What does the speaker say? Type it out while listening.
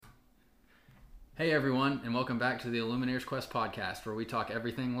Hey everyone, and welcome back to the Illumineers Quest podcast, where we talk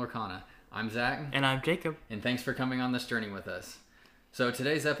everything Lorcana. I'm Zach, And I'm Jacob. and thanks for coming on this journey with us. So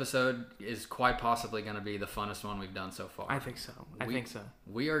today's episode is quite possibly going to be the funnest one we've done so far. I think so.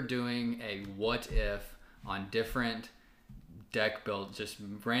 We are doing a what if on different deck builds, just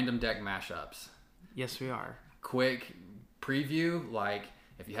random deck mashups. Yes, we are. Quick preview, like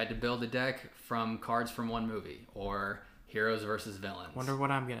if you had to build a deck from cards from one movie, or heroes versus villains. Wonder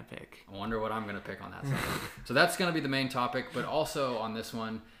what I'm going to pick. I wonder what I'm going to pick on that side. So that's going to be the main topic, but also on this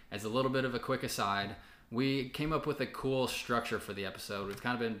one, as a little bit of a quick aside, we came up with a cool structure for the episode. We've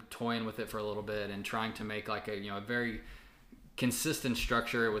kind of been toying with it for a little bit and trying to make like a very consistent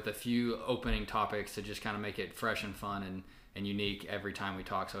structure with a few opening topics to just kind of make it fresh and fun and unique every time we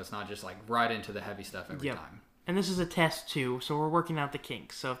talk. So it's not just like right into the heavy stuff every time. And this is a test too, so we're working out the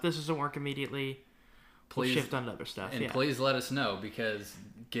kinks. So if this doesn't work immediately, we'll shift on to other stuff. And please let us know, because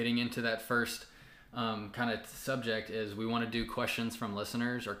getting into that first kind of subject is we want to do questions from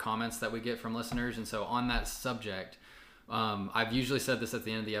listeners or comments that we get from listeners. And so on that subject, I've usually said this at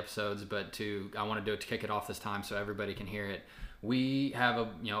the end of the episodes, but I want to do it to kick it off this time so everybody can hear it. We have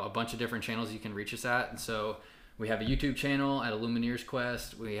a bunch of different channels you can reach us at. And so we have a YouTube channel at Illumineers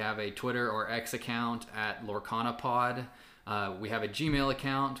Quest. We have a Twitter or X account at LorcanaPod. We have a Gmail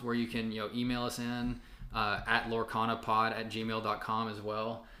account where you can email us in at lorcanapod@gmail.com as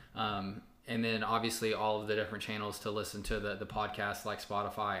well. And then obviously all of the different channels to listen to the podcast, like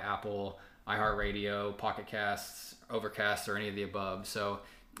Spotify, Apple, iHeartRadio, Pocket Casts, Overcast, or any of the above. So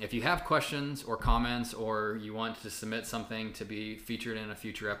if you have questions or comments, or you want to submit something to be featured in a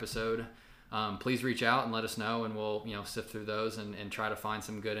future episode, please reach out and let us know, and we'll sift through those and try to find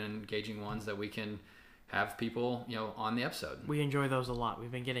some good and engaging ones that we can have people on the episode. We enjoy those a lot. We've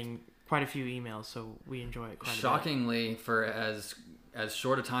been getting quite a few emails, so we enjoy it quite a bit. Shockingly, for as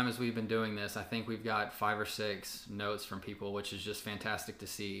short a time as we've been doing this, I think we've got 5 or 6 notes from people, which is just fantastic to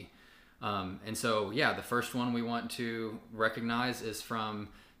see. And so, the first one we want to recognize is from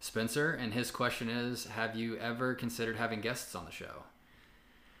Spencer, and his question is, have you ever considered having guests on the show?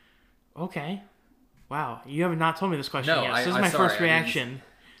 Okay. Wow. You have not told me this question No, yet. This is my first reaction.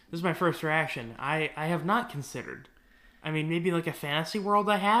 This is my first reaction. I have not considered. I mean, maybe like a fantasy world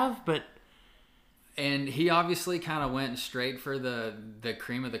I have, but... And he obviously kind of went straight for the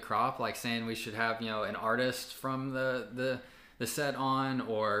cream of the crop, like saying we should have, an artist from the set on,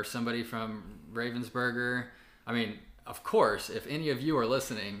 or somebody from Ravensburger. I mean, of course, if any of you are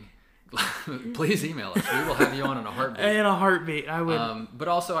listening, please email us. We will have you on in a heartbeat. In a heartbeat, I would. But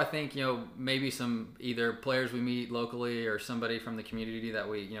also, I think, maybe some either players we meet locally or somebody from the community that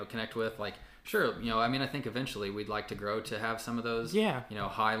we, connect with, like, sure, I think eventually we'd like to grow to have some of those,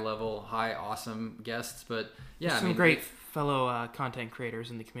 high level, high awesome guests. But some great fellow content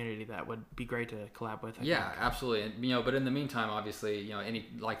creators in the community that would be great to collab with. I think. Absolutely. And, but in the meantime, obviously, any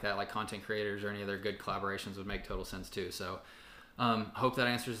like that, like content creators or any other good collaborations would make total sense too. So, hope that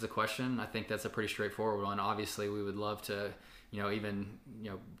answers the question. I think that's a pretty straightforward one. Obviously, we would love to, even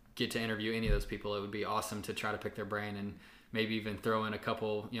get to interview any of those people. It would be awesome to try to pick their brain and maybe even throw in a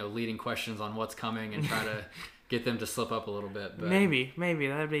couple, leading questions on what's coming and try to get them to slip up a little bit. But, maybe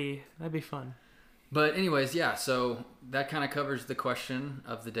that'd be fun. But anyways, so that kind of covers the question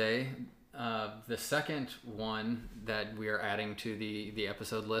of the day. The second one that we are adding to the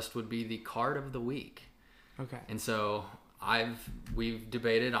episode list would be the card of the week. Okay. And so we've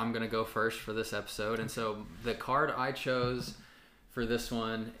debated. I'm going to go first for this episode. And so the card I chose for this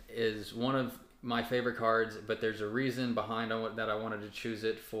one is one of my favorite cards, but there's a reason behind that I wanted to choose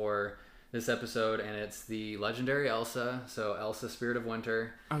it for this episode, and it's the legendary Elsa. So Elsa, Spirit of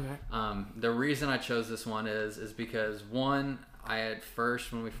Winter. Okay. The reason I chose this one is because, one, I at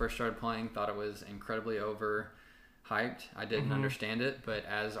first, when we first started playing, thought it was incredibly overhyped. I didn't understand it, but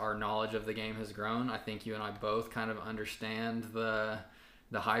as our knowledge of the game has grown, I think you and I both kind of understand the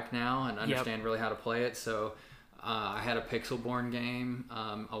hype now and understand really how to play it. So I had a Pixelborn game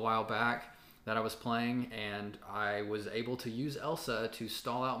a while back that I was playing, and I was able to use Elsa to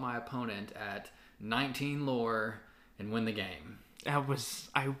stall out my opponent at 19 lore and win the game. I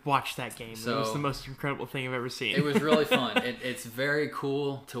watched that game. So, it was the most incredible thing I've ever seen. It was really fun. It's very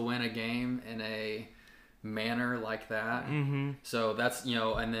cool to win a game in a manner like that. Mm-hmm. So that's,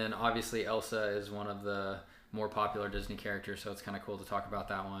 and then obviously Elsa is one of the more popular Disney characters, so it's kind of cool to talk about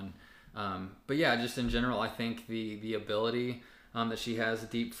that one. But just in general, I think the ability that she has,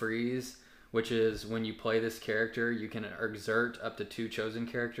 Deep Freeze, which is when you play this character, you can exert up to 2 chosen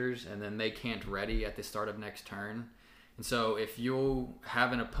characters, and then they can't ready at the start of next turn. And so if you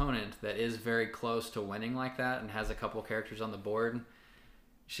have an opponent that is very close to winning like that and has a couple characters on the board,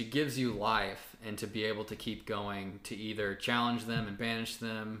 she gives you life, and to be able to keep going, to either challenge them and banish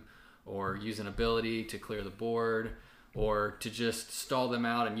them, or use an ability to clear the board, or to just stall them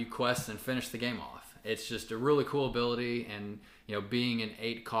out and you quest and finish the game off. It's just a really cool ability, and being an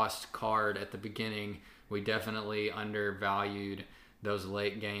 8-cost card at the beginning, we definitely undervalued those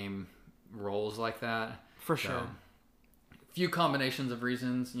late game roles like that. For sure. Few combinations of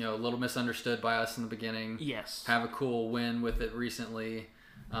reasons, a little misunderstood by us in the beginning. Yes. Have a cool win with it recently.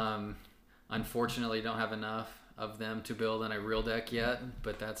 Unfortunately, don't have enough of them to build in a real deck yet,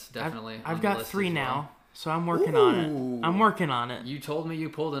 but that's definitely I've got 3 now, so I'm working on it. I'm working on it. You told me you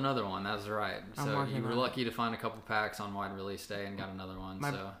pulled another one. That's right. So you were on lucky to find a couple packs on wide release day and got another one.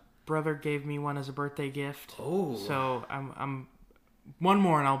 My brother gave me one as a birthday gift. Oh. So I'm one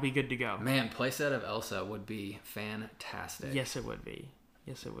more and I'll be good to go. Man, playset of Elsa would be fantastic. Yes, it would be.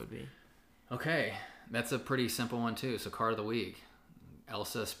 Okay, that's a pretty simple one too. So card of the week,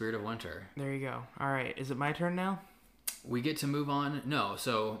 Elsa, Spirit of Winter. There you go. All right, is it my turn now? We get to move on. No,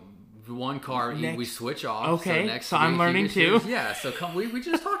 so one card we switch off. Okay, so I'm learning too. Yeah, so we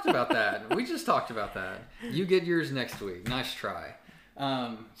just talked about that. You get yours next week. Nice try.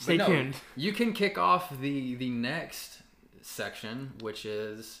 Stay tuned. You can kick off the next section, which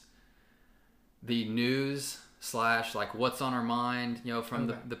is the news / like what's on our mind,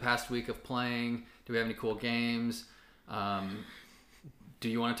 from the past week of playing. Do we have any cool games? Do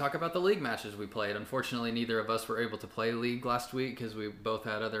you want to talk about the league matches we played? Unfortunately, neither of us were able to play league last week because we both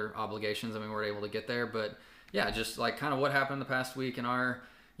had other obligations and we weren't able to get there. But yeah, just like kind of what happened the past week in our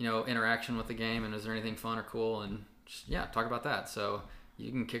interaction with the game, and is there anything fun or cool, and just talk about that. So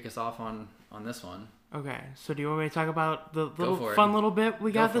you can kick us off on this one. Okay, so do you want me to talk about the little bit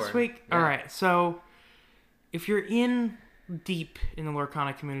we got this week? Yeah. All right, so if you're in deep in the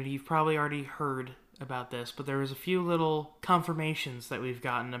Lorcana community, you've probably already heard about this, but there was a few little confirmations that we've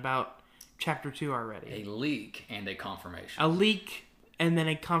gotten about Chapter 2 already. A leak and a confirmation. A leak and then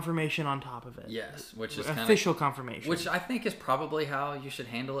a confirmation on top of it. Yes, which is official confirmation. Which I think is probably how you should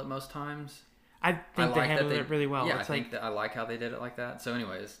handle it most times. I think they handled it really well. Yeah, I like how they did it like that. So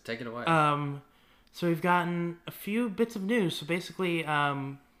anyways, take it away. So we've gotten a few bits of news. So basically,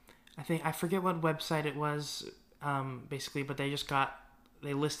 I forget what website it was, basically, but they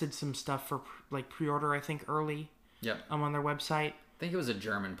listed some stuff for like pre-order, I think, early. Yep. On their website. I think it was a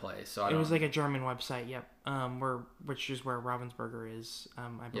German place. So it was like a German website. Yep. Which is where Ravensburger is,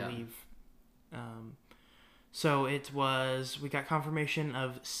 I believe. Yeah. So we got confirmation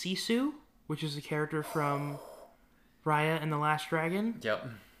of Sisu, which is a character from Raya and the Last Dragon. Yep.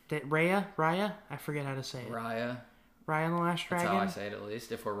 Raya? I forget how to say it. Raya and the Last Dragon. That's how I say it, at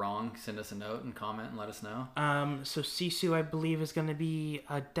least. If we're wrong, send us a note and comment and let us know. So Sisu, I believe, is going to be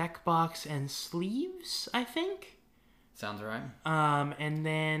a deck box and sleeves, I think. Sounds right. And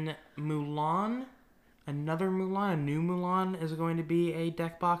then Mulan, a new Mulan is going to be a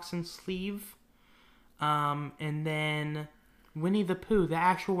deck box and sleeve. And then Winnie the Pooh, the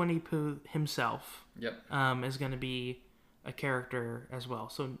actual Winnie the Pooh himself. Yep. Is going to be a character as well.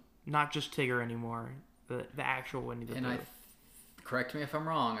 So not just Tigger anymore, the actual Winnie the Pooh. And correct me if I'm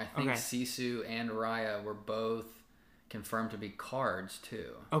wrong, I think Sisu and Raya were both confirmed to be cards too.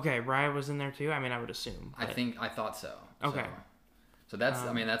 Okay, Raya was in there too? I mean, I would assume. But... I thought so. Okay. So that's,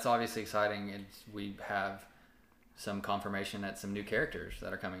 that's obviously exciting. We have some confirmation that some new characters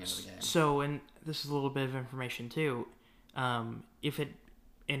that are coming into the game. So, and this is a little bit of information too.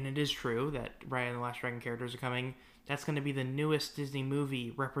 It is true that Raya and the Last Dragon characters are coming, that's going to be the newest Disney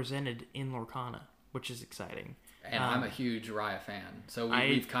movie represented in Lorcana, which is exciting. And I'm a huge Raya fan. So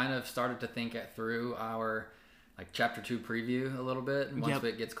we've kind of started to think it through our Chapter 2 preview a little bit once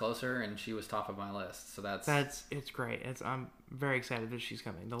it gets closer, and she was top of my list. So it's great. I'm very excited that she's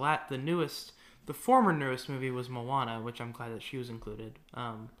coming. The former newest movie was Moana, which I'm glad that she was included.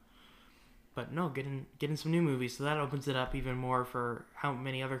 But no, getting some new movies, so that opens it up even more for how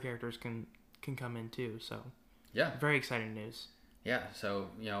many other characters can come in too. So yeah, very exciting news. Yeah, so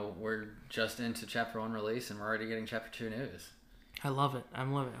we're just into Chapter 1 release, and we're already getting Chapter 2 news. I love it.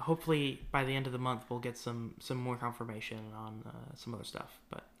 I'm loving it. Hopefully by the end of the month we'll get some more confirmation on some other stuff.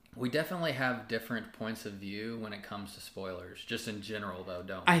 But we definitely have different points of view when it comes to spoilers. Just in general, though,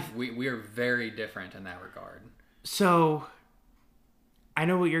 don't we? We are very different in that regard. So I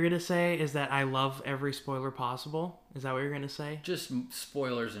know what you're going to say is that I love every spoiler possible. Is that what you're going to say? Just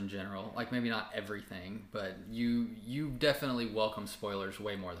spoilers in general. Maybe not everything, but you definitely welcome spoilers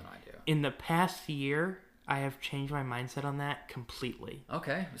way more than I do. In the past year, I have changed my mindset on that completely.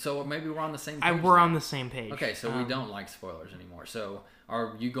 Okay, so maybe we're on the same page. We're on the same page. Okay, so we don't like spoilers anymore. So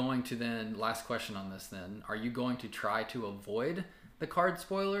are you going to then, last question on this then, are you going to try to avoid the card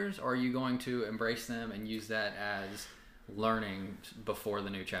spoilers, or are you going to embrace them and use that as learning before the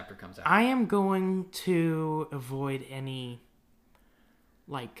new chapter comes out? I am going to avoid any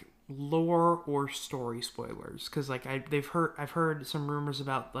like lore or story spoilers because like I've heard some rumors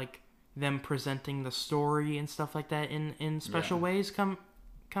about like them presenting the story and stuff like that in special ways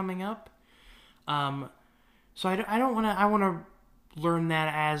coming up. So I don't want to. I want to learn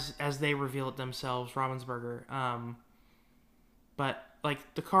that as they reveal it themselves, Ravensburger. But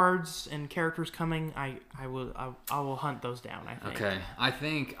like the cards and characters coming, I will hunt those down. I think. Okay, I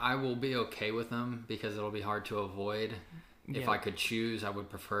think I will be okay with them because it'll be hard to avoid. If I could choose, I would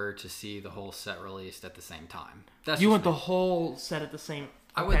prefer to see the whole set released at the same time. You want the whole set at the same.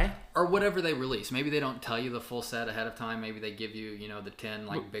 I would, or whatever they release. Maybe they don't tell you the full set ahead of time. Maybe they give you, the 10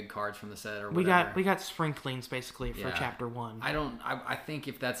 big cards from the set or whatever. We got sprinklings basically for chapter 1. I think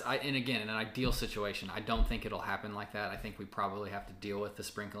if that's and again in an ideal situation, I don't think it'll happen like that. I think we probably have to deal with the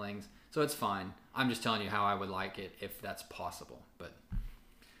sprinklings. So it's fine. I'm just telling you how I would like it if that's possible. But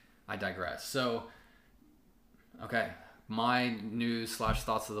I digress. So okay, my news /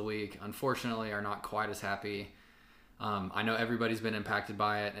 thoughts of the week unfortunately are not quite as happy. I know everybody's been impacted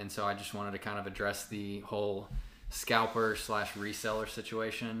by it, and so I just wanted to kind of address the whole scalper / reseller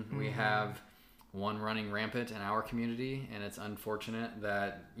situation. We have one running rampant in our community, and it's unfortunate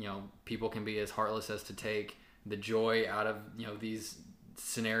that people can be as heartless as to take the joy out of these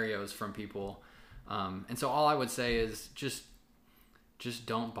scenarios from people. And so all I would say is just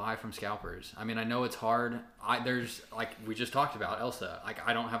don't buy from scalpers. I mean, I know it's hard. There's like we just talked about Elsa. Like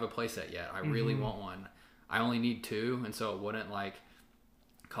I don't have a playset yet. I really want one. I only need 2, and so it wouldn't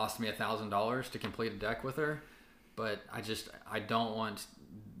cost me $1,000 to complete a deck with her. But I don't want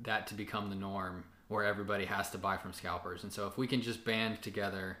that to become the norm where everybody has to buy from scalpers. And so if we can just band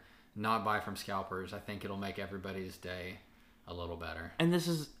together, not buy from scalpers, I think it'll make everybody's day a little better. And this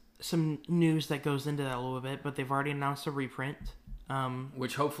is some news that goes into that a little bit, but they've already announced a reprint.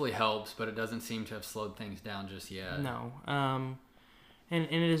 Which hopefully helps, but it doesn't seem to have slowed things down just yet. No. And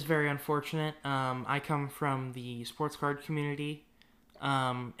it is very unfortunate. I come from the sports card community,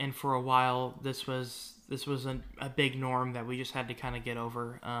 and for a while this was a big norm that we just had to kind of get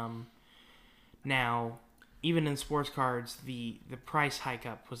over. Now, even in sports cards, the price hike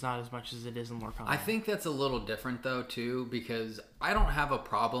up was not as much as it is in Lore Combat. I think that's a little different though too, because I don't have a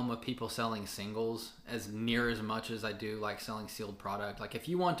problem with people selling singles as near as much as I do like selling sealed product. Like if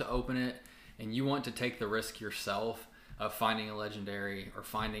you want to open it and you want to take the risk yourself of finding a legendary or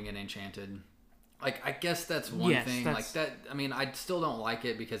finding an enchanted, I guess that's one thing. Like that, I mean, I still don't like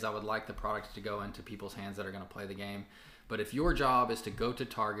it because I would like the product to go into people's hands that are going to play the game. But if your job is to go to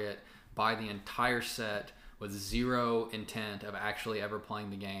Target, buy the entire set with zero intent of actually ever playing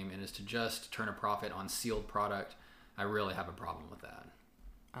the game and is to just turn a profit on sealed product, I really have a problem with that.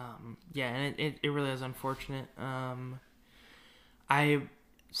 And it really is unfortunate. I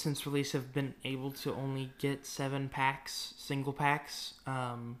since release have been able to only get 7 packs, single packs.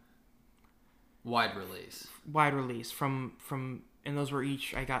 Wide release from and those were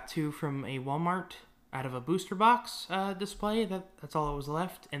each, I got 2 from a Walmart out of a booster box display. That's all that was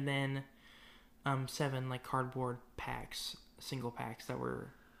left, and then 7 cardboard packs, single packs that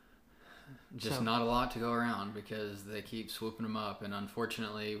were just not a lot to go around because they keep swooping them up, and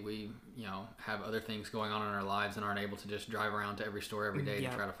unfortunately we have other things going on in our lives and aren't able to just drive around to every store every day to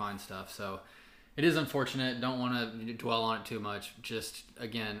try to find stuff. So it is unfortunate. Don't want to dwell on it too much. Just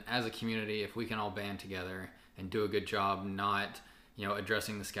again, as a community, if we can all band together and do a good job not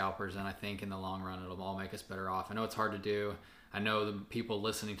addressing the scalpers, and I think in the long run it'll all make us better off. I know it's hard to do. I know the people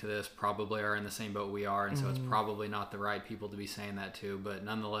listening to this probably are in the same boat we are, and so it's probably not the right people to be saying that to, but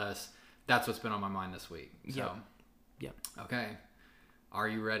nonetheless, that's what's been on my mind this week. So, Yep. Okay. Are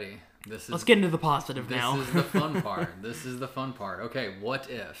you ready? Let's get into the positive now. This is the fun part. Okay, what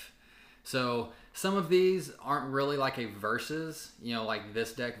if? So, some of these aren't really like a versus, like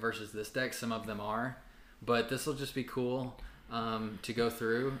this deck versus this deck. Some of them are, but this will just be cool to go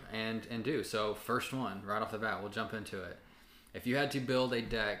through and do. So, first one, right off the bat, we'll jump into it. If you had to build a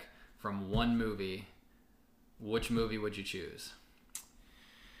deck from one movie, which movie would you choose?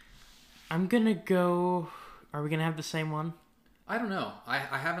 I'm gonna go. Are we gonna have the same one? I don't know. I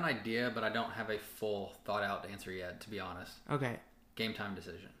have an idea, but I don't have a full thought out answer yet, to be honest. Okay. Game time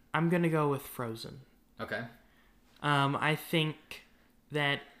decision. I'm gonna go with Frozen. Okay. I think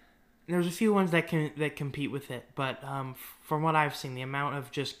that there's a few ones that compete with it, but from what I've seen, the amount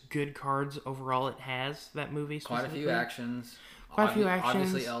of just good cards overall it has, that movie quite a few actions.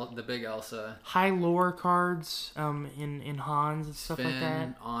 Obviously, the big Elsa. High lore cards in Hans and stuff like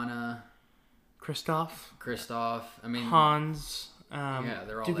that. Anna. Kristoff. I mean, Hans. Yeah,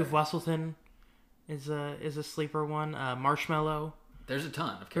 they're all Duke there. of Weselton is a sleeper one. Marshmallow. There's a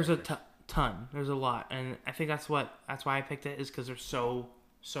ton of There's characters. a ton. There's a lot, and I think that's why I picked it, is because there's so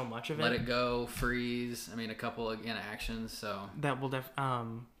much of it. Let It Go, Freeze. I mean, a couple again actions. So That will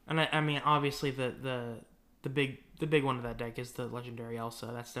and I mean, obviously the big one of that deck is the legendary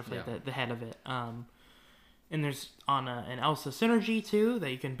Elsa. That's definitely the head of it. And there's an Elsa synergy too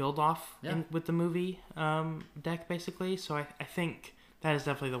that you can build off with the movie deck basically. So I think that is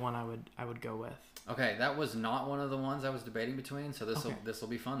definitely the one I would go with. okay, that was not one of the ones I was debating between. So this will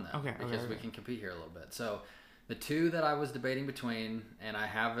be fun then. Okay, because we can compete here a little bit. So the two that I was debating between, and I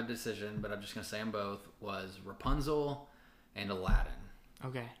have a decision, but I'm just gonna say them both, was Rapunzel and Aladdin.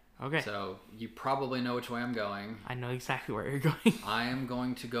 Okay. So you probably know which way I'm going. I know exactly where you're going. I am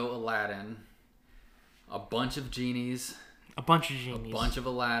going to go Aladdin. A bunch of genies. A bunch of genies. A bunch of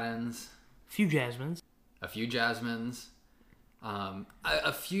Aladdins. Few Jasmines. A few Jasmines.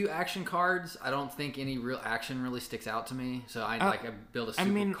 A few action cards. I don't think any real action really sticks out to me. So I build a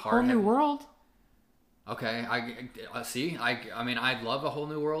super card. Whole New World. Okay, I see. I mean, I love A Whole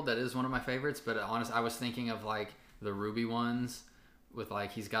New World. That is one of my favorites. But honestly, I was thinking of like the Ruby ones, with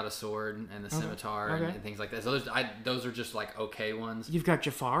like he's got a sword and the scimitar and things like that. So those are just like okay ones. You've got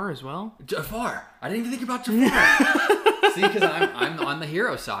Jafar as well. Jafar. I didn't even think about Jafar. See, because I'm on the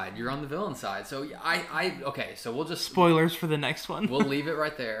hero side. You're on the villain side. So okay. So we'll just spoilers for the next one. We'll leave it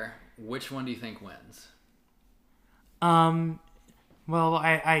right there. Which one do you think wins? Well,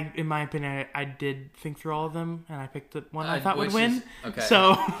 I in my opinion, I did think through all of them, and I picked the one I thought would win. Okay.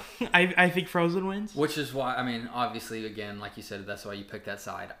 So, I think Frozen wins. Which is why, I mean, obviously, again, like you said, that's why you picked that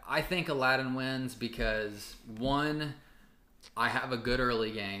side. I think Aladdin wins because, one, I have a good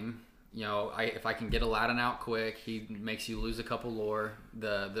early game. You know, if I can get Aladdin out quick, he makes you lose a couple lore.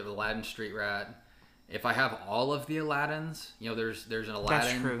 The Aladdin Street Rat. If I have all of the Aladdins, you know, there's an Aladdin.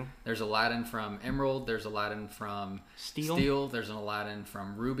 That's true. There's Aladdin from Emerald. There's Aladdin from Steel. There's an Aladdin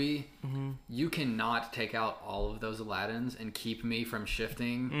from Ruby. Mm-hmm. You cannot take out all of those Aladdins and keep me from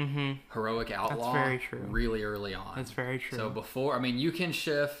shifting Heroic Outlaw. That's very true. Really early on. That's very true. So before, I mean, you can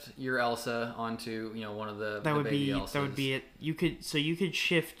shift your Elsa onto, you know, one of the baby Elsas. That would be it. You could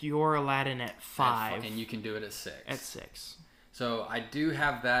shift your Aladdin at 5, and you can do it at 6. At 6. So I do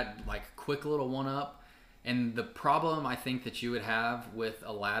have that like quick little one up. And the problem I think that you would have with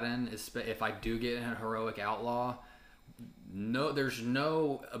Aladdin is if I do get a Heroic Outlaw, there's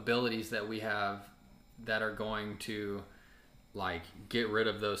no abilities that we have that are going to like get rid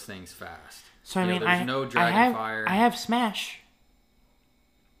of those things fast. So I mean, there's no Dragonfire. I have Smash.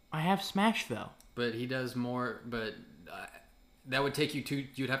 Though. But he does more. But that would take you to.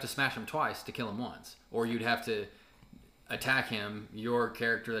 You'd have to smash him twice to kill him once, or you'd have to attack him. Your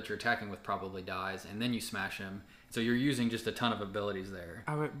character that you're attacking with probably dies, and then you smash him. So you're using just a ton of abilities there.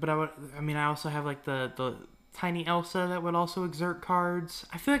 I also have like the tiny Elsa that would also exert cards.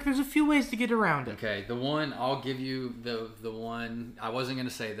 I feel like there's a few ways to get around it. Okay, the one I'll give you the one. I wasn't gonna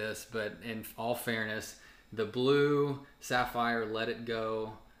say this, but in all fairness, the blue Sapphire Let It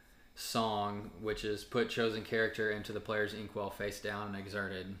Go song, which is put chosen character into the player's inkwell face down and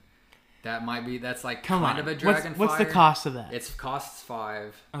exerted. That's like kind of a Dragonfire. What's the cost of that? It costs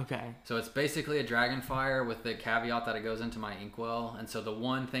 5. Okay. So it's basically a Dragonfire with the caveat that it goes into my inkwell. And so the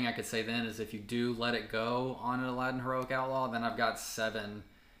one thing I could say then is if you do let it go on an Aladdin Heroic Outlaw, then I've got 7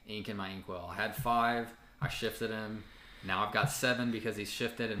 ink in my inkwell. I had 5. I shifted him. Now I've got 7 because he's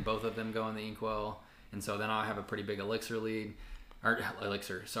shifted and both of them go in the inkwell. And so then I'll have a pretty big ink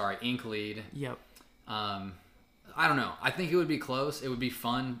lead. Yep. I don't know. I think it would be close. It would be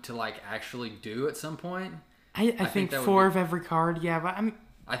fun to like actually do at some point. I think 4 of every card. Yeah, but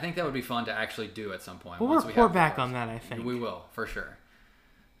I think that would be fun to actually do at some point. We'll report back on that. I think we will for sure.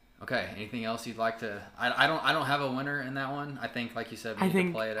 Okay. Anything else you'd like to? I don't have a winner in that one. I think, like you said, we need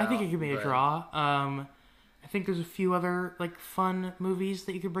to play it out. I think it could be a draw. I think there's a few other like fun movies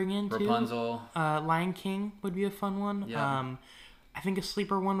that you could bring in too. Rapunzel. Lion King would be a fun one. Yeah. I think a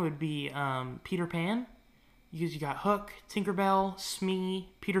sleeper one would be Peter Pan. Because you got Hook, Tinkerbell, Smee,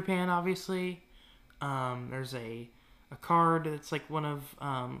 Peter Pan, obviously. There's a card that's like one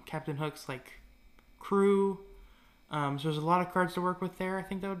of Captain Hook's like crew. So there's a lot of cards to work with there. I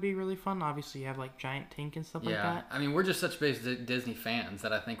think that would be really fun. Obviously, you have like Giant Tink and stuff like that. I mean, we're just such big Disney fans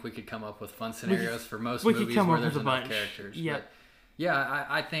that I think we could come up with fun scenarios for most movies where there's enough characters. Yeah. But yeah,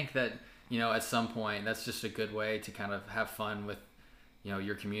 I think that, you know, at some point, that's just a good way to kind of have fun with, you know,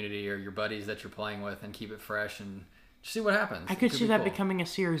 your community or your buddies that you're playing with and keep it fresh and just see what happens. I could see that becoming a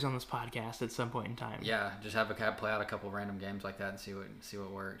series on this podcast at some point in time. Yeah, just have a cat play out a couple random games like that and see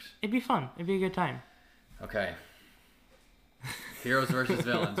what works. It'd be fun. It'd be a good time. Okay. Heroes versus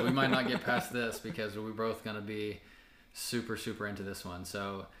villains. We might not get past this because we're both going to be super, super into this one.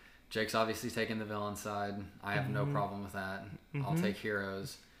 So Jake's obviously taking the villain side. I have no problem with that. I'll take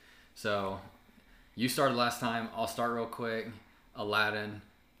heroes. So you started last time. I'll start real quick. Aladdin,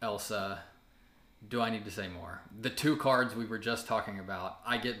 Elsa. Do I need to say more? The 2 cards we were just talking about,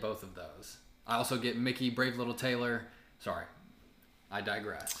 I get both of those. I also get Mickey, Brave Little Tailor. Sorry, I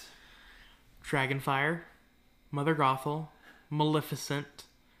digress. Dragonfire, Mother Gothel, Maleficent.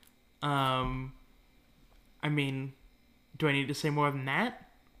 I mean, do I need to say more than that?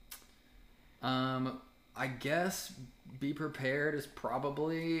 I guess Be Prepared is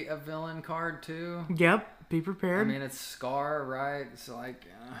probably a villain card too. Yep, be prepared. I mean, it's Scar, right? So like,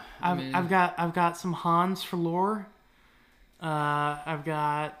 I've got some Hans for lore. I've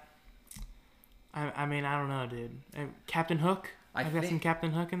got. I mean, I don't know, dude. Captain Hook. I've got some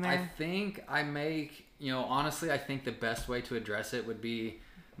Captain Hook in there. I think I make, honestly, I think the best way to address it would be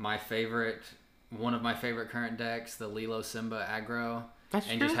one of my favorite current decks, the Lilo Simba aggro. That's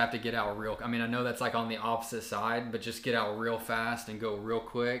and true. Just have to get out I mean, I know that's like on the opposite side, but just get out real fast and go real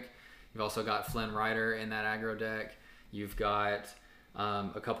quick. You've also got Flynn Rider in that aggro deck. You've got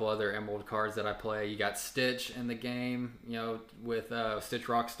a couple other Emerald cards that I play. You got Stitch in the game, with Stitch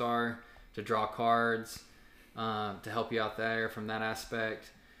Rockstar to draw cards, to help you out there from that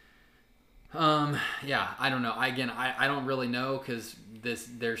aspect. Yeah, I don't know. I don't really know because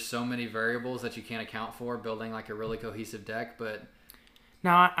there's so many variables that you can't account for building like a really cohesive deck, but...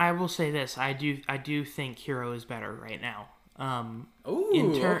 Now, I will say this. I do think Hero is better right now.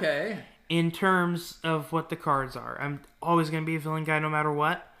 Okay. In terms of what the cards are. I'm always going to be a villain guy no matter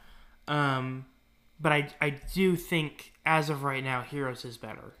what. But I do think, as of right now, Heroes is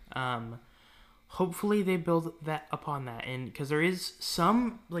better. Hopefully they build that upon that. And because there is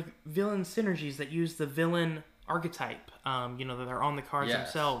some like villain synergies that use the villain archetype, that are on the cards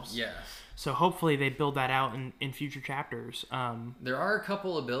themselves. Yes. So hopefully they build that out in future chapters. There are a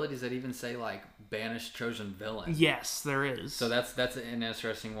couple abilities that even say like banished chosen villain. Yes, there is. So that's an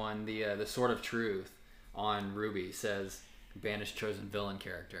interesting one. The Sword of Truth on Ruby says banished chosen villain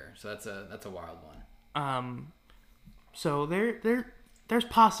character. So that's a wild one. So there's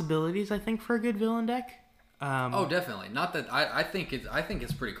possibilities I think for a good villain deck. Oh, definitely. Not that I think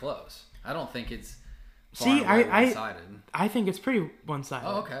it's pretty close. I don't think it's one-sided. I think it's pretty one-sided.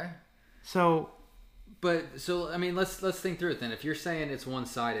 Oh, okay. So I mean, let's think through it then. If you're saying it's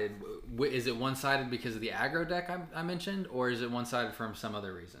one-sided, is it one-sided because of the aggro deck I mentioned, or is it one-sided from some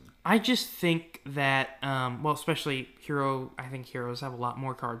other reason? I just think that, especially Hero. I think heroes have a lot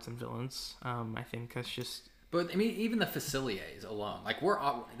more cards than villains. I think that's just. But I mean, even the Faciliers alone, like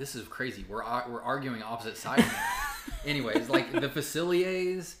this is crazy. We're arguing opposite sides now. Anyways, like the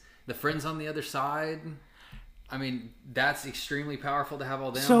Faciliers, the friends on the other side. I mean, that's extremely powerful to have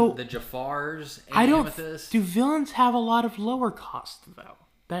all them. So, the Jafars and Amethyst. Do villains have a lot of lower cost though?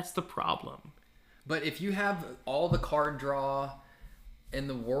 That's the problem. But if you have all the card draw in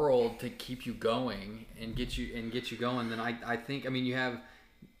the world to keep you going and get you going, then I think you have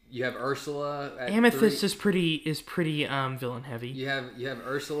Ursula at Amethyst 3. is pretty villain heavy. You have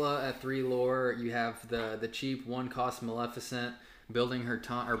Ursula at 3 lore. You have the cheap 1 cost Maleficent building her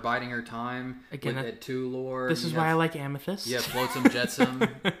time or biding her time again at 2 lore. This is why I like Amethyst. Yeah, Flotsam Jetsam.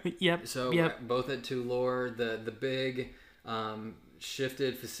 Yep. So both at 2 lore. The big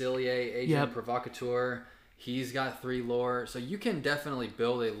shifted Facilier Agent Provocateur. He's got 3 lore, so you can definitely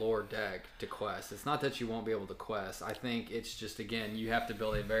build a lore deck to quest. It's not that you won't be able to quest. I think it's just, again, you have to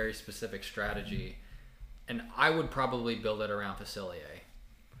build a very specific strategy. And I would probably build it around Facilier.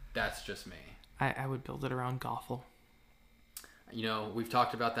 That's just me. I would build it around Gothel. We've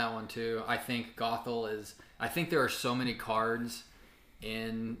talked about that one too. I think I think there are so many cards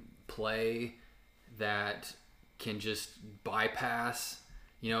in play that can just bypass,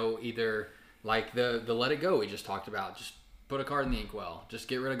 either like the Let It Go we just talked about. Just put a card in the inkwell. Just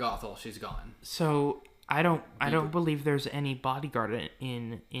get rid of Gothel. She's gone. So I don't believe there's any bodyguard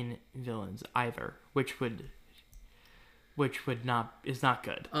in villains either, which is not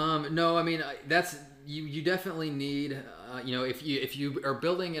good. No, I mean that's you definitely need if you are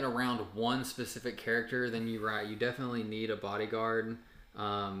building it around one specific character, then you definitely need a bodyguard.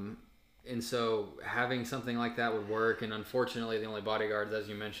 And so having something like that would work. And unfortunately, the only bodyguards, as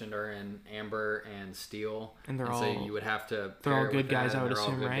you mentioned, are in Amber and Steel. And so you would have to. They're all good guys, I would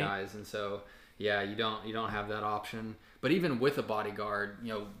assume, right? They're all good guys, and so you don't have that option. But even with a bodyguard,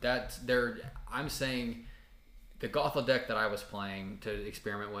 I'm saying the Gothel deck that I was playing to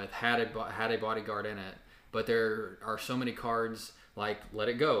experiment with had a bodyguard in it. But there are so many cards like Let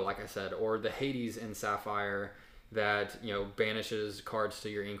It Go, like I said, or the Hades in Sapphire. that, you know, banishes cards to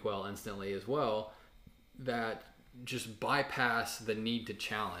your inkwell instantly as well, that just bypass the need to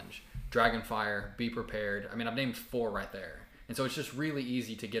challenge. Dragonfire, Be Prepared. I mean, I've named 4 right there. And so it's just really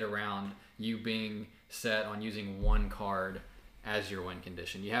easy to get around you being set on using one card as your win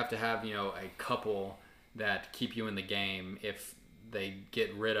condition. You have to have, you know, a couple that keep you in the game if they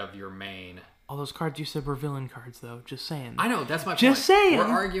get rid of your main. All those cards you said were villain cards, though. Just saying. I know, that's my point. Just saying. We're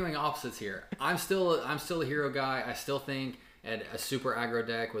arguing opposites here. I'm still a hero guy. I still think a super aggro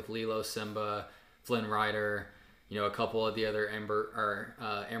deck with Lilo, Simba, Flynn Rider, you know, a couple of the other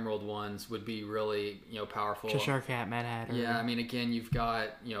Emerald ones would be really, you know, powerful. Cheshire Cat, Mad Hatter. Yeah, I mean, again, you've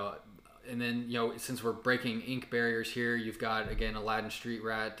got, you know, and then, you know, since we're breaking ink barriers here, you've got, again, Aladdin Street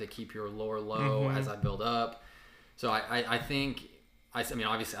Rat to keep your lore low as I build up. So I think... I mean,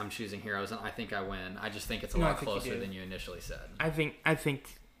 obviously, I'm choosing heroes, and I think I win. I just think it's a lot closer than you initially said. I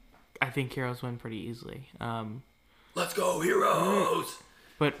think heroes win pretty easily. Let's go, heroes!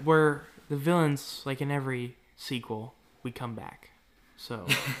 But we're the villains, like in every sequel, we come back. So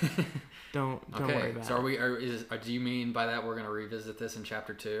don't worry about it. So do you mean by that we're going to revisit this in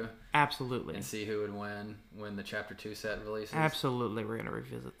Chapter 2? Absolutely. And see who would win when the Chapter 2 set releases? Absolutely, we're going to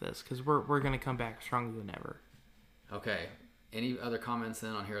revisit this because we're going to come back stronger than ever. Okay. Any other comments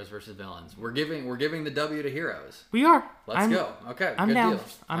then on heroes versus villains? We're giving the W to heroes. We are. Let's go. Okay. I'm good down. Deal.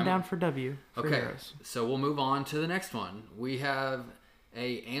 I'm down for W. For okay. Heroes. So we'll move on to the next one. We have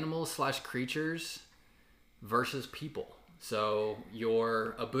a animals/creatures versus people. So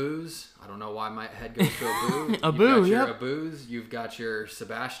your Abus. I don't know why my head goes to Abu. Abu. You've got your yep. Abus. You've got your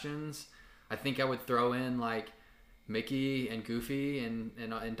Sebastians. I think I would throw in like Mickey and Goofy and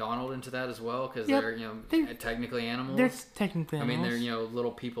Donald into that as well because they're, you know, technically animals. They're technically animals. I mean, they're, you know,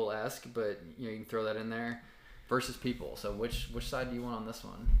 little people-esque, but, you know, you can throw that in there. Versus people. So which side do you want on this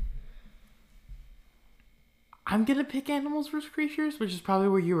one? I'm going to pick animals versus creatures, which is probably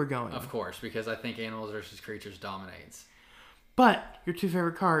where you were going. Of course, because I think animals versus creatures dominates. But your 2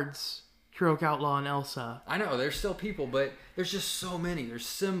 favorite cards, Heroic Outlaw and Elsa. I know, there's still people, but there's just so many. There's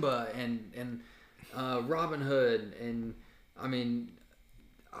Simba and Robin Hood, and I mean,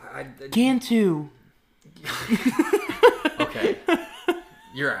 Gantu. Okay,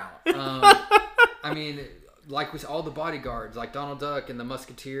 you're out. I mean, like with all the bodyguards, like Donald Duck and the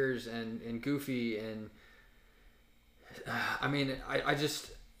Musketeers and Goofy, and I mean, I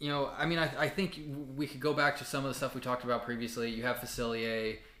just, you know, I mean, I think we could go back to some of the stuff we talked about previously. You have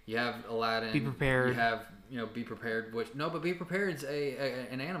Facilier, you have Aladdin. Be Prepared. You have, you know, Be Prepared. But Be Prepared's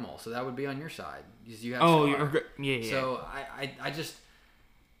an animal, so that would be on your side. You have Scar. Yeah. So I just,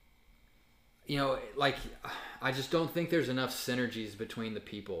 you know, like, I just don't think there's enough synergies between the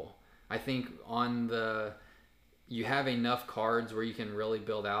people. I think you have enough cards where you can really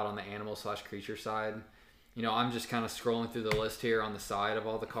build out on the animal/creature side. You know, I'm just kind of scrolling through the list here on the side of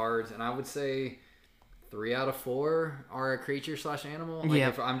all the cards, and I would say 3 out of 4 are a creature/animal. Like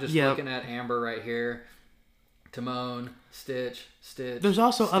if I'm just looking at Amber right here, Timon, Stitch. There's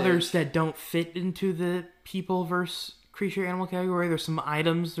also others that don't fit into the people versus creature animal category. There's some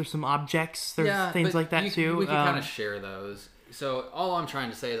items, there's some objects, there's things like that too. We can kind of share those. So all I'm trying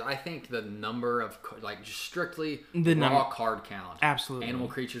to say is I think the number of, like, just strictly the raw card count. Absolutely. Animal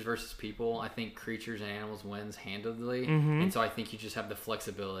creatures versus people. I think creatures and animals wins handedly. And so I think you just have the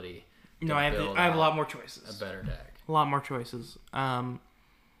flexibility. No, I have a lot more choices. A better deck. A lot more choices. And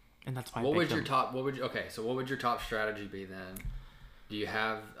that's why what would your top strategy be then? Do you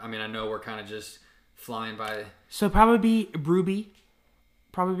have, I mean, I know we're kind of just flying by. So probably be Ruby.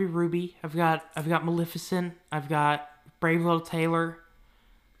 I've got Maleficent. I've got Brave Little Tailor,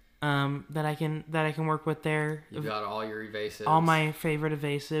 that I can work with there. You've got all your evasives. All my favorite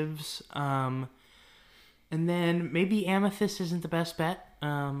evasives. And then maybe Amethyst isn't the best bet.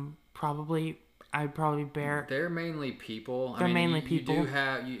 I'd probably bear. They're mainly people. They're mainly people.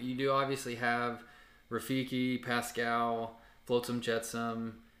 You do obviously have Rafiki, Pascal, Flotsam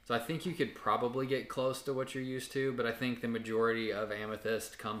Jetsam. So I think you could probably get close to what you're used to, but I think the majority of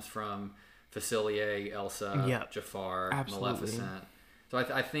Amethyst comes from Facilier, Elsa, Jafar, Maleficent. So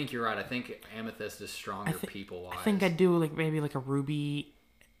I think you're right. I think Amethyst is stronger people-wise. I think I'd do maybe a Ruby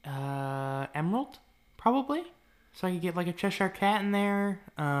Emerald, probably. So I could get like a Cheshire Cat in there.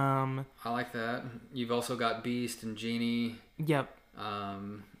 I like that. You've also got Beast and Genie. Yep.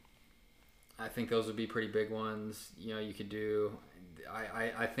 I think those would be pretty big ones. You know, you could do.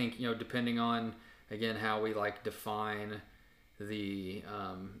 I think, you know, depending on, again, how we like define the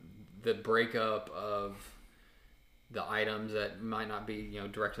breakup of the items that might not be, you know,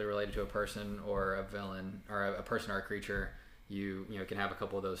 directly related to a person or a villain, or a person or a creature, you know, can have a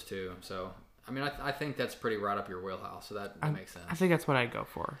couple of those too. So I mean, I think that's pretty right up your wheelhouse, so that makes sense. I think that's what I'd go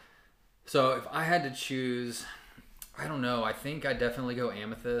for. So if I had to choose, I don't know. I think I definitely go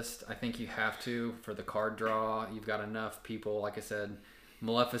Amethyst. I think you have to for the card draw. You've got enough people. Like I said,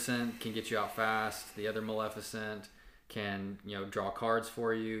 Maleficent can get you out fast. The other Maleficent can, draw cards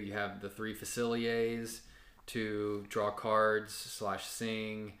for you. You have the 3 Faciliers to draw cards /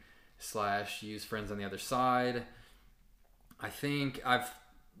 sing / use friends on the other side. I think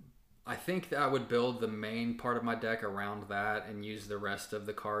that I would build the main part of my deck around that and use the rest of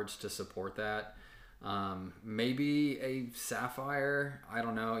the cards to support that. Maybe a Sapphire. I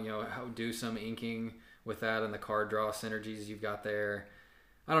don't know. Do some inking with that and the card draw synergies you've got there.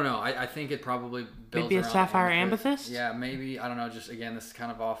 I don't know. I think it probably builds maybe a around Sapphire Amethyst. Yeah, maybe. I don't know. Just again, this is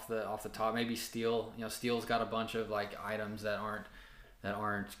kind of off the top. Maybe Steel. Steel's got a bunch of like items that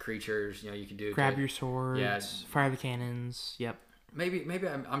aren't creatures. You can do grab your swords. Yeah. Fire the cannons. Yep. Maybe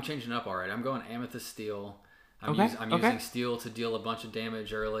I'm changing up already. I'm going Amethyst Steel. I'm Okay. using Steel to deal a bunch of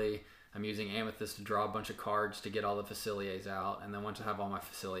damage early. I'm using Amethyst to draw a bunch of cards to get all the Faciliers out, and then once I have all my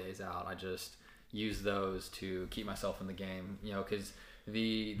Faciliers out, I just use those to keep myself in the game. Because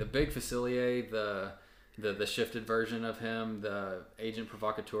the big Facilier, the shifted version of him, the Agent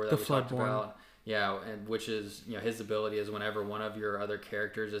Provocateur that we talked about, and which is his ability is whenever one of your other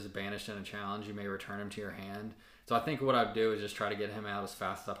characters is banished in a challenge, you may return him to your hand. So I think what I'd do is just try to get him out as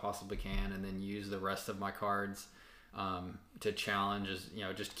fast as I possibly can, and then use the rest of my cards to challenge.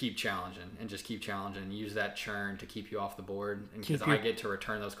 Just keep challenging and use that churn to keep you off the board, and because I get to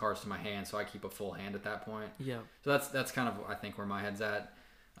return those cards to my hand, so I keep a full hand at that point. Yeah. So that's kind of I think where my head's at,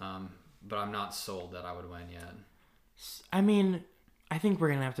 but I'm not sold that I would win yet. I mean, I think we're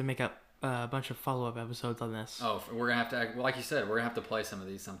gonna have to make a bunch of follow-up episodes on this. Oh, we're gonna have to, like you said, we're gonna have to play some of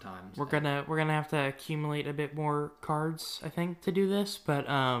these sometimes. We're gonna have to accumulate a bit more cards, I think, to do this. But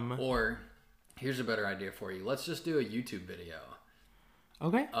or here's a better idea for you. Let's just do a YouTube video.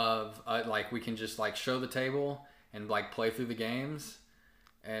 Okay. Of like we can just like show the table and like play through the games,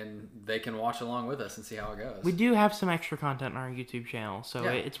 and they can watch along with us and see how it goes. We do have some extra content on our YouTube channel, so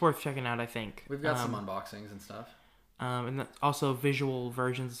it's worth checking out. I think we've got some unboxings and stuff. And also visual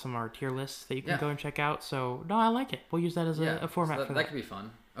versions of some of our tier lists that you can go and check out. So, no, I like it. We'll use that as a format for that. That could be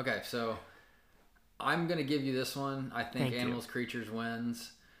fun. Okay, so I'm going to give you this one. I think Animals Creatures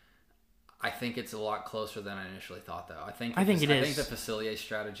wins. I think it's a lot closer than I initially thought, though. I think it is. I think the Facilier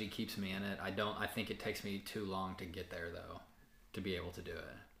strategy keeps me in it. I think it takes me too long to get there, though, to be able to do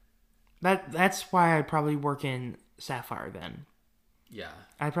it. That's why I'd probably work in Sapphire then. Yeah.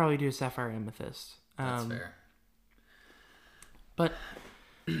 I'd probably do a Sapphire Amethyst. That's fair. But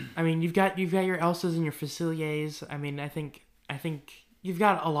I mean, you've got your Elsas and your Faciliers. I mean, I think you've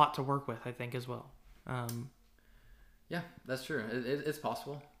got a lot to work with. I think as well. Yeah, that's true. It's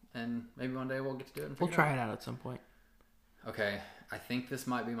possible, and maybe one day we'll get to do it. We'll try it out at some point. Okay, I think this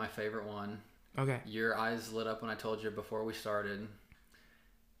might be my favorite one. Okay. Your eyes lit up when I told you before we started.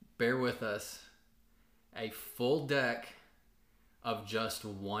 Bear with us. A full deck of just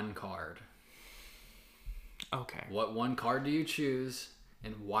one card. Okay. What one card do you choose,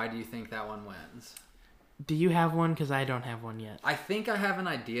 and why do you think that one wins? Do you have one? Because I don't have one yet. I think I have an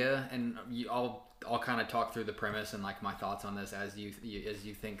idea, and I'll kind of talk through the premise and like my thoughts on this as you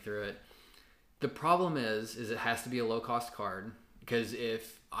think through it. The problem is it has to be a low cost card, because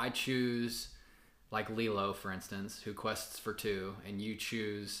if I choose like Lilo, for instance, who quests for 2, and you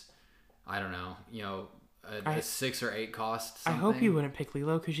choose, I don't know, a 6 or 8 cost something. I hope you wouldn't pick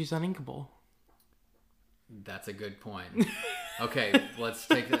Lilo because she's uninkable. That's a good point. Okay, let's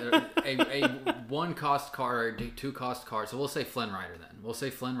take a 1 cost card, 2 cost card. So we'll say Flynn Rider then. We'll say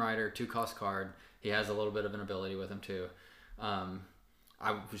Flynn Rider, 2 cost card. He has a little bit of an ability with him too.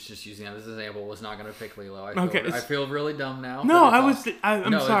 I was just using that as an example. Was not going to pick Lilo. I feel really dumb now. No, I'm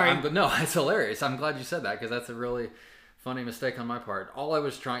sorry. No, it's hilarious. I'm glad you said that, because that's a really funny mistake on my part.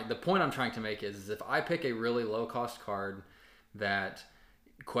 The point I'm trying to make is if I pick a really low cost card that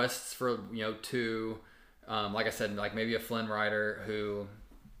quests for 2. Like I said, like maybe a Flynn Rider who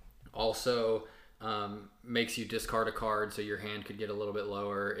also makes you discard a card, so your hand could get a little bit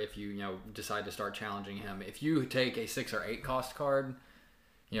lower if you decide to start challenging him. If you take a 6 or 8 cost card,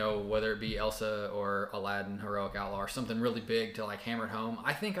 whether it be Elsa or Aladdin, Heroic Outlaw, or something really big to like hammer it home,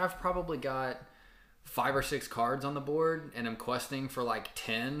 I think I've probably got 5 or 6 cards on the board, and I'm questing for like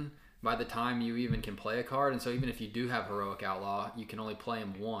 10 by the time you even can play a card. And so even if you do have Heroic Outlaw, you can only play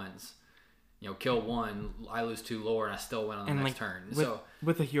him once. Kill 1, I lose 2 lore, and I still win on the next turn.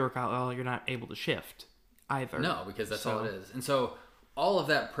 With a Heroic Outlaw, you're not able to shift either. No, because that's all it is. And so all of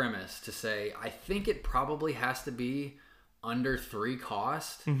that premise to say, I think it probably has to be under 3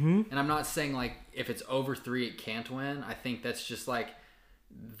 cost. Mm-hmm. And I'm not saying like if it's over 3 it can't win. I think that's just like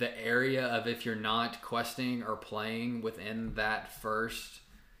the area of if you're not questing or playing within that first,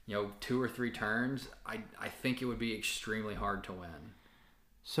 2 or 3 turns, I think it would be extremely hard to win.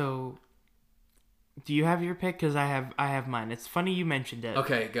 So, do you have your pick? Because I have mine. It's funny you mentioned it.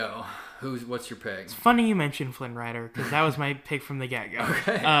 Okay, go. What's your pick? It's funny you mentioned Flynn Rider because that was my pick from the get-go.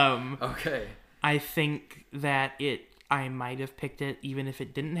 Okay. Okay. I think that I might have picked it even if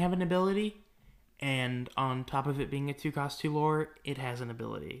it didn't have an ability, and on top of it being a 2 cost 2 lore, it has an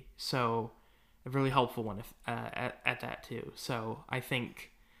ability. So, a really helpful one at that too. So,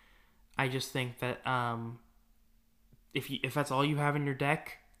 I just think that if that's all you have in your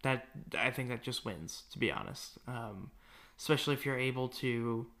deck, that I think that just wins, to be honest. Especially if you're able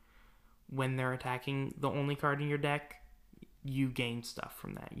to, when they're attacking the only card in your deck, you gain stuff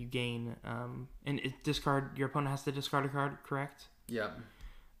from that. You gain your opponent has to discard a card, correct? Yep.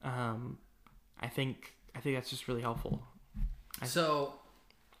 I think that's just really helpful. So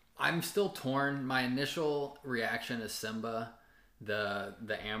I'm still torn. My initial reaction is Simba,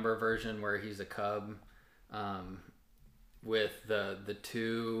 the Amber version where he's a cub, with the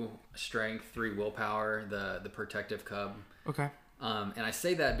 2 strength, 3 willpower, the protective cub. Okay. And I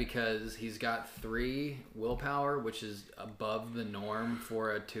say that because he's got 3 willpower, which is above the norm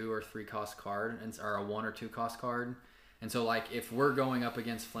for a 2 or 3 cost card, or a 1 or 2 cost card. And so, like, if we're going up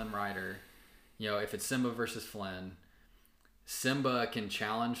against Flynn Rider, if it's Simba versus Flynn, Simba can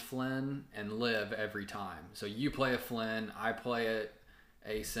challenge Flynn and live every time. So you play a Flynn, I play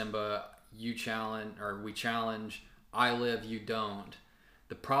a Simba, you challenge, or we challenge, I live, you don't.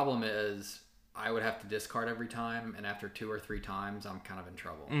 The problem is I would have to discard every time, and after 2 or 3 times, I'm kind of in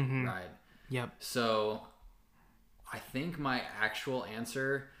trouble, right? Yep. So I think my actual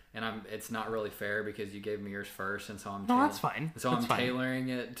answer, and it's not really fair because you gave me yours first, and so that's fine. So that's I'm fine. tailoring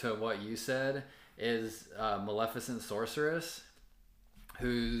it to what you said, is Maleficent Sorceress,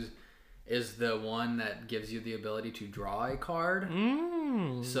 who is the one that gives you the ability to draw a card.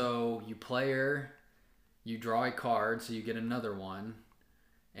 So you play her, you draw a card, so you get another one,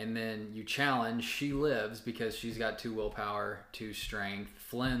 and then you challenge. She lives because she's got 2 willpower, 2 strength.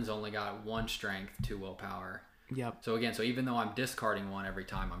 Flynn's only got 1 strength, 2 willpower. Yep. So again, even though I'm discarding 1 every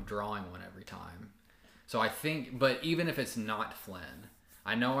time, I'm drawing 1 every time. So I think, but even if it's not Flynn,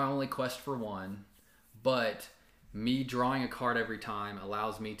 I know I only quest for 1, but me drawing a card every time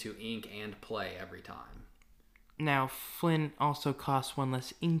allows me to ink and play every time. Now, Flynn also costs 1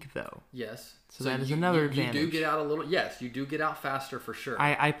 less ink, though. Yes. So that is another advantage. You do get out a little... Yes, you do get out faster for sure.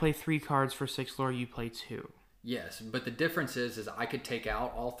 I play 3 cards for 6 lore, you play 2. Yes, but the difference is I could take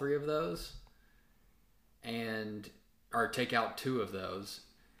out all 3 of those, or take out 2 of those,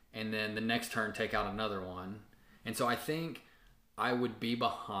 and then the next turn take out another one. And so I think I would be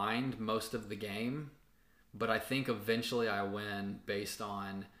behind most of the game, but I think eventually I win based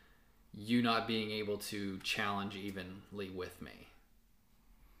on you not being able to challenge evenly with me.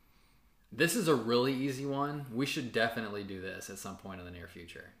 This is a really easy one. We should definitely do this at some point in the near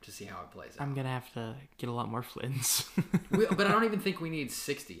future to see how it plays out. I'm going to have to get a lot more Flynns. But I don't even think we need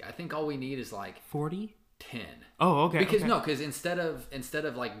 60. I think all we need is like 40? 10. Oh, okay. Because okay. because instead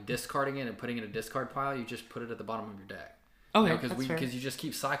of like discarding it and putting it in a discard pile, you just put it at the bottom of your deck. Okay, because you just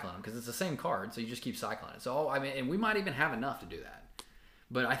keep cycling them because it's the same card, so you just keep cycling it. So and we might even have enough to do that.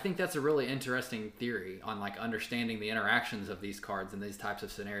 But I think that's a really interesting theory on like understanding the interactions of these cards in these types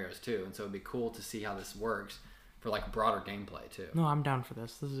of scenarios too. And so it'd be cool to see how this works for like broader gameplay too. No, I'm down for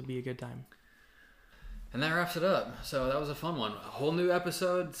this. This would be a good time. And that wraps it up. So that was a fun one. A whole new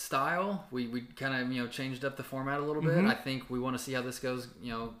episode style. We kind of changed up the format a little bit. I think we want to see how this goes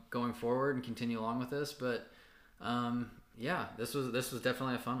going forward and continue along with this. But yeah, this was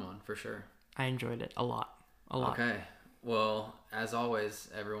definitely a fun one for sure. I enjoyed it a lot. Okay. Well, as always,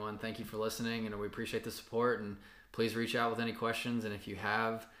 everyone, thank you for listening, and we appreciate the support. And please reach out with any questions. And if you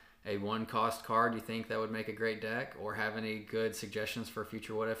have a 1-cost card you think that would make a great deck, or have any good suggestions for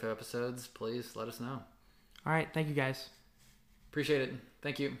future What If episodes, please let us know. All right. Thank you, guys. Appreciate it.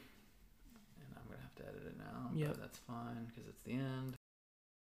 Thank you. And I'm going to have to edit it now. Yep. But that's fine because it's the end.